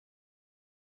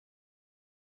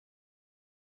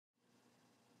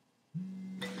Oh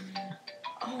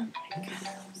my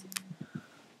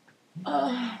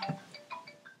God.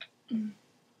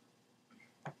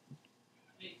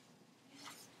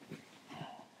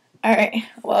 Alright,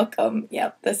 welcome.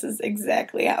 Yep, this is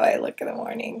exactly how I look in the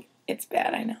morning. It's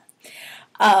bad, I know.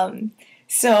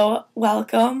 So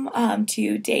welcome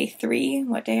to day 3.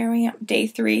 What day are we on? Day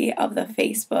 3 of the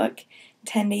Facebook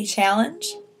 10-day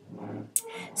challenge.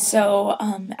 So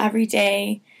every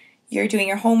day you're doing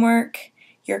your homework,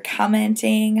 you're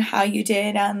commenting how you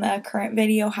did on the current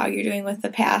video, how you're doing with the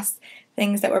past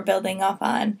things that we're building up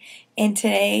on. And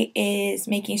today is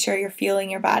making sure you're fueling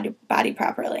your body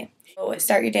properly. So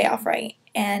start your day off right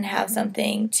and have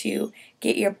something to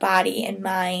get your body and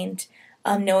mind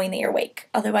knowing that you're awake.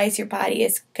 Otherwise, your body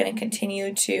is going to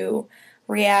continue to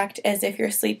react as if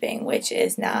you're sleeping, which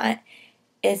is not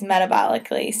as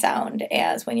metabolically sound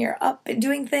as when you're up and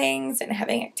doing things and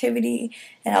having activity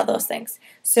and all those things.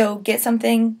 So get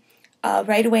something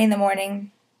right away in the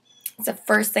morning. It's the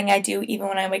first thing I do even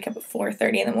when I wake up at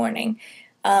 4:30 in the morning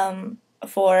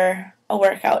for a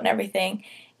workout and everything.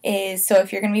 Is so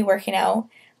if you're going to be working out,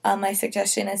 my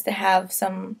suggestion is to have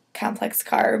some complex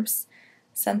carbs,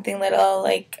 something little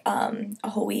like a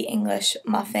whole wheat English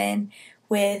muffin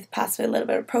with possibly a little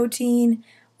bit of protein,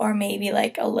 or maybe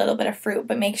like a little bit of fruit,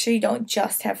 but make sure you don't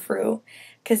just have fruit,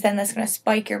 because then that's going to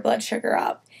spike your blood sugar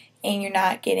up and you're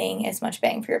not getting as much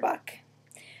bang for your buck.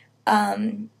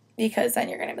 Because then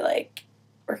you're going to be like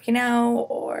working out,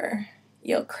 or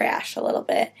you'll crash a little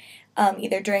bit,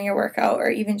 either during your workout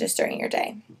or even just during your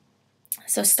day.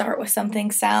 So start with something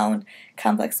sound,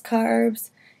 complex carbs,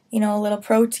 a little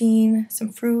protein, some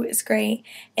fruit is great,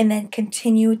 and then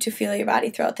continue to fuel your body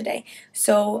throughout the day.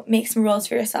 So make some rules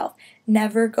for yourself.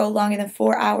 Never go longer than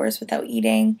 4 hours without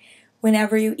eating.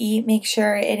 Whenever you eat, make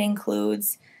sure it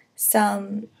includes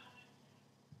some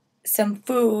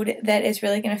food that is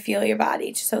really going to fuel your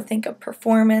body. So think of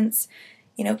performance,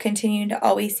 continue to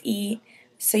always eat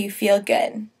so you feel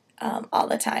good all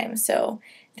the time. So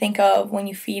think of when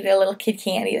you feed a little kid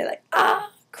candy, they're like,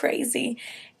 crazy.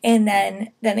 And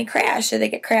then they crash or they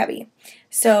get crabby.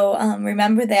 So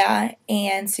remember that.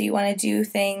 And so you want to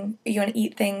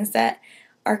eat things that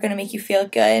are going to make you feel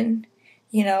good,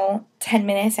 10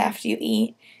 minutes after you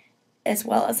eat, as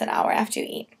well as an hour after you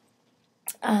eat.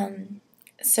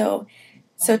 So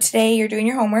today you're doing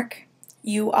your homework.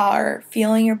 You are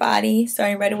fueling your body,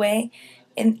 starting right away,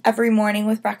 every morning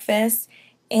with breakfast,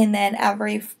 and then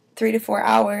every 3 to 4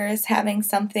 hours having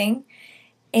something,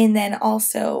 and then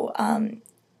also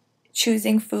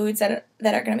choosing foods that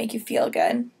are going to make you feel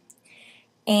good.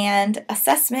 And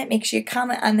assessment, make sure you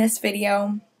comment on this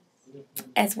video,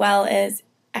 as well as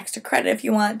extra credit if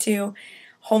you want to.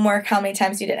 Homework, how many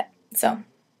times you did it. So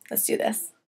let's do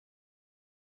this.